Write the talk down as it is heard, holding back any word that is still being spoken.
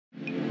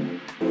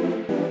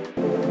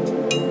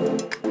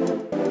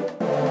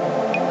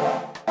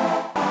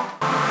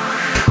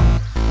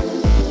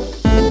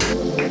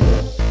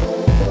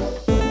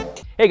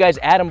Hey guys,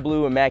 Adam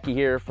Blue and Mackie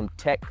here from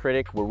Tech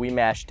Critic, where we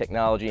mash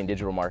technology and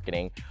digital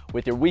marketing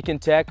with your Week in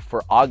Tech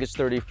for August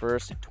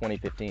 31st,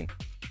 2015.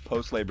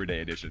 Post-Labor Day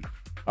edition.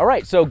 All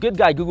right, so good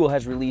guy Google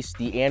has released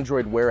the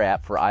Android Wear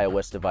app for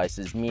iOS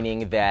devices,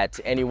 meaning that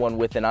anyone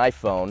with an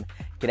iPhone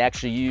can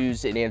actually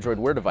use an Android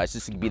Wear device.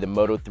 This could be the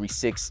Moto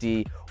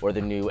 360 or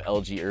the new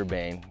LG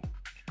Urbane.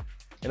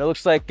 And it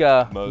looks like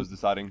Mo's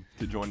deciding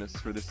to join us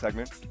for this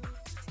segment.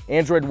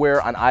 Android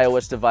Wear on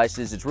iOS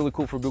devices. It's really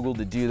cool for Google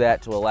to do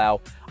that, to allow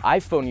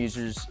iPhone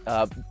users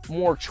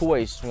more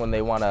choice when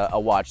they want a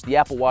watch. The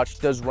Apple Watch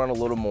does run a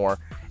little more,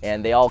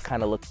 and they all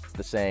kind of look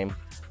the same,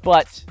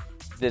 but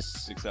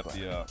this... Except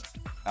the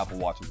Apple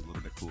Watch is a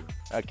little bit cooler.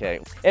 Okay,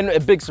 and a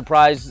big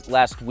surprise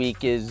last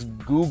week is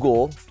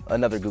Google,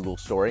 another Google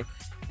story,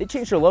 they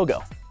changed their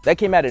logo. That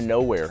came out of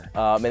nowhere,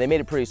 and they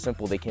made it pretty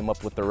simple. They came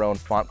up with their own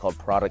font called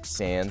Product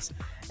Sans,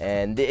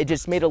 and it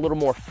just made it a little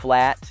more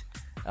flat.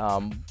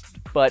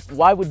 But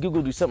why would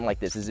Google do something like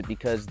this? Is it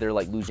because they're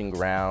like losing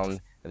ground,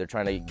 and they're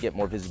trying to get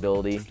more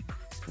visibility?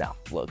 No,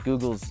 look,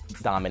 Google's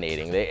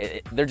dominating.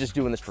 They're just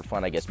doing this for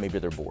fun, I guess. Maybe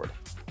they're bored.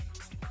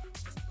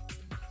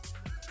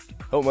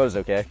 Hope Mo's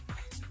okay.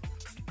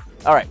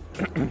 All right.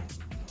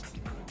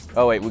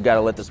 Oh wait, we gotta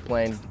let this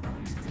plane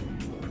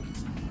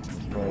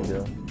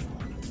go.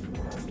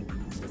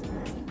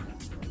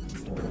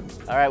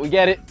 All right, we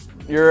get it.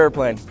 Your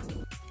airplane.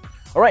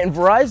 All right, and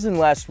Verizon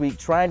last week,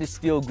 trying to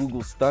steal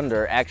Google's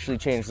thunder, actually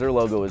changed their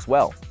logo as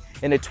well.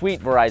 In a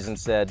tweet, Verizon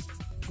said,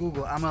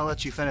 Google, I'm gonna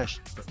let you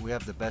finish, but we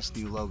have the best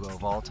new logo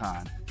of all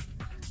time.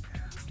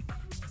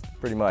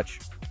 Pretty much.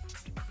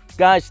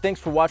 Guys,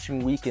 thanks for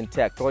watching Week in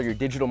Tech. For all your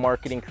digital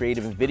marketing,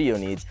 creative, and video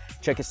needs,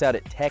 check us out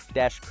at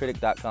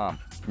tech-critic.com.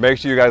 Make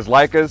sure you guys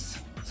like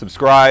us,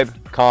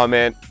 subscribe,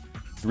 comment,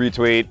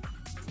 retweet,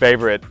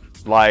 favorite,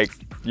 like,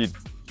 you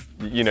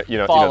know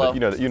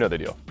the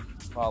deal.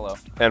 Follow.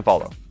 And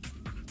follow.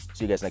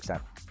 See you guys next time.